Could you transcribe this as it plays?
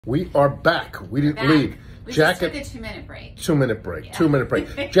We are back. We didn't leave. We just took a 2-minute break. 2-minute break. Yeah. 2-minute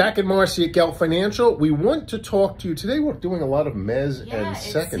break. Jack and Marcy at Gelt Financial. We want to talk to you today. We're doing a lot of mezz and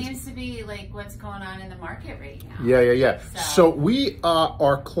seconds. It seems to be like what's going on in the market right now. Yeah. So we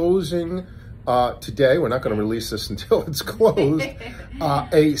are closing today. We're not going to release this until it's closed.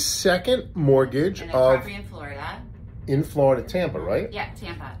 A second mortgage and a property in Florida. In Florida, Tampa, right? Yeah,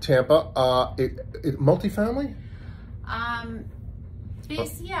 Tampa. Tampa. Multifamily?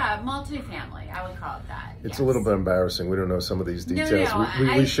 Yeah, multifamily, I would call it that. It's a little bit embarrassing. We don't know some of these details. No,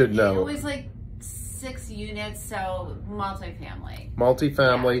 we should know. It was like 6 units, so multifamily.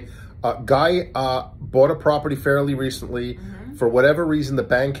 Multifamily. Guy bought a property fairly recently. For whatever reason, the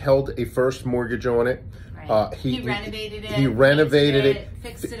bank held a first mortgage on it. Right. He renovated it. He renovated it.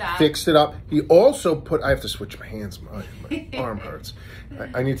 Fixed it up. He also put, I have to switch my hands. My arm hurts.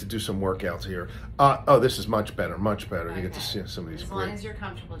 I need to do some workouts here. Oh, this is much better. Okay. You get to see some of these As long as you're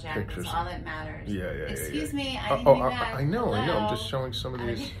comfortable, Jack, pictures. that's all that matters. Yeah. Excuse me, I didn't do that. I know. I'm just showing some of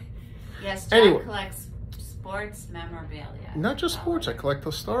these. Yes, Jack collects sports memorabilia. Not just sports. I collect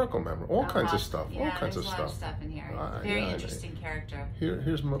historical memorabilia. All kinds of stuff. Yeah, all kinds of stuff. A lot of stuff in here. Very interesting character.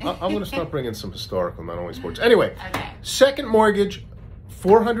 Here's my, I'm going to start bringing some historical, not only sports. Anyway, okay. Second mortgage,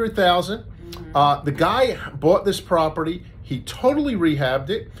 $400,000. The guy bought this property. He totally rehabbed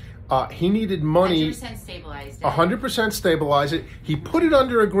it. He needed money. 100% stabilized it. 100% stabilize it. He put it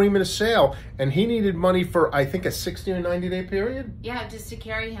under agreement of sale, and he needed money for, I think, a 60 or 90-day period. Yeah, just to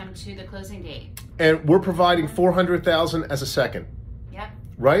carry him to the closing date. And we're providing $400,000 as a second. Yep.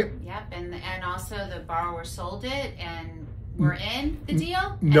 Right? Yep. And also the borrower sold it, and we're in the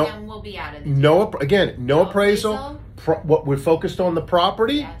deal, no, and then we'll be out of the deal. No appraisal. What we're focused on the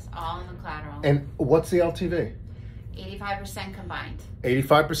property. Yes, all in the collateral. And what's the LTV? 85% combined.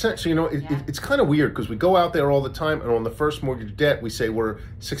 85%. So, it's kind of weird because we go out there all the time, and on the first mortgage debt, we say we're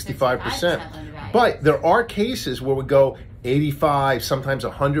 65%. But there are cases where we go 85, sometimes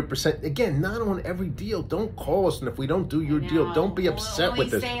 100%. Again, not on every deal. Don't call us, and if we don't do your deal, don't be upset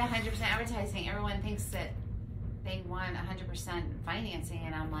with us. When we say 100% advertising, everyone thinks that they want 100% financing,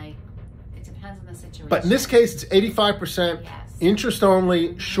 and I'm like, it depends on the situation. But in this case, it's 85%, interest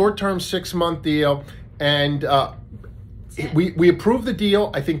only, short-term 6-month deal, and we approved the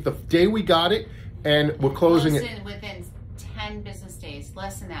deal, I think the day we got it, and we're closing it within 10 business days,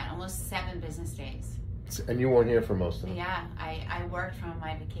 less than that, almost 7 business days. And you weren't here for most of them. Yeah, I worked from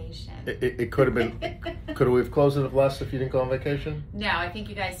my vacation. It could have been, could we have closed it less if you didn't go on vacation? No, I think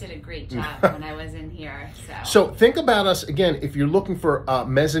you guys did a great job when I was in here. So think about us, again, if you're looking for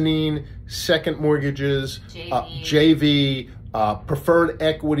mezzanine, second mortgages, JV, preferred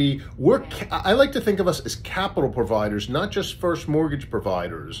equity. I like to think of us as capital providers, not just first mortgage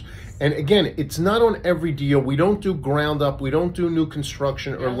providers. And again, it's not on every deal. We don't do ground up. We don't do new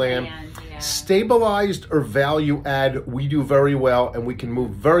construction or land. Stabilized or value add, we do very well, and we can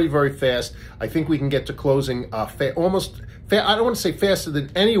move very, very fast. I think we can get to closing almost. I don't want to say faster than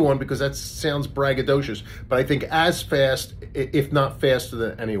anyone because that sounds braggadocious, but I think as fast, if not faster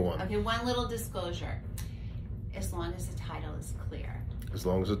than anyone. Okay, one little disclosure. As long as the title is clear. As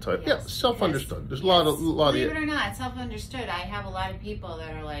long as the title, self-understood. There's a lot of. Believe it or not, self-understood. I have a lot of people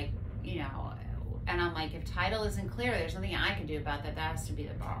that are like, and I'm like, if title isn't clear, there's nothing I can do about that. That has to be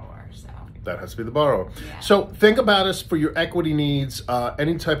the borrower. So that has to be the borrower. Yeah. So think about us for your equity needs,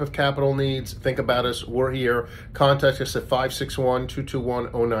 any type of capital needs. Think about us. We're here. Contact us at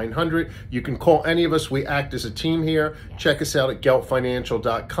 561-221-0900. You can call any of us. We act as a team here. Yes. Check us out at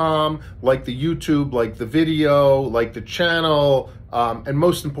geltfinancial.com. Like the YouTube, like the video, like the channel. And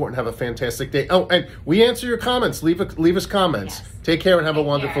most important, have a fantastic day. Oh, and we answer your comments. Leave us comments. Yes. Take care and have a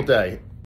wonderful day.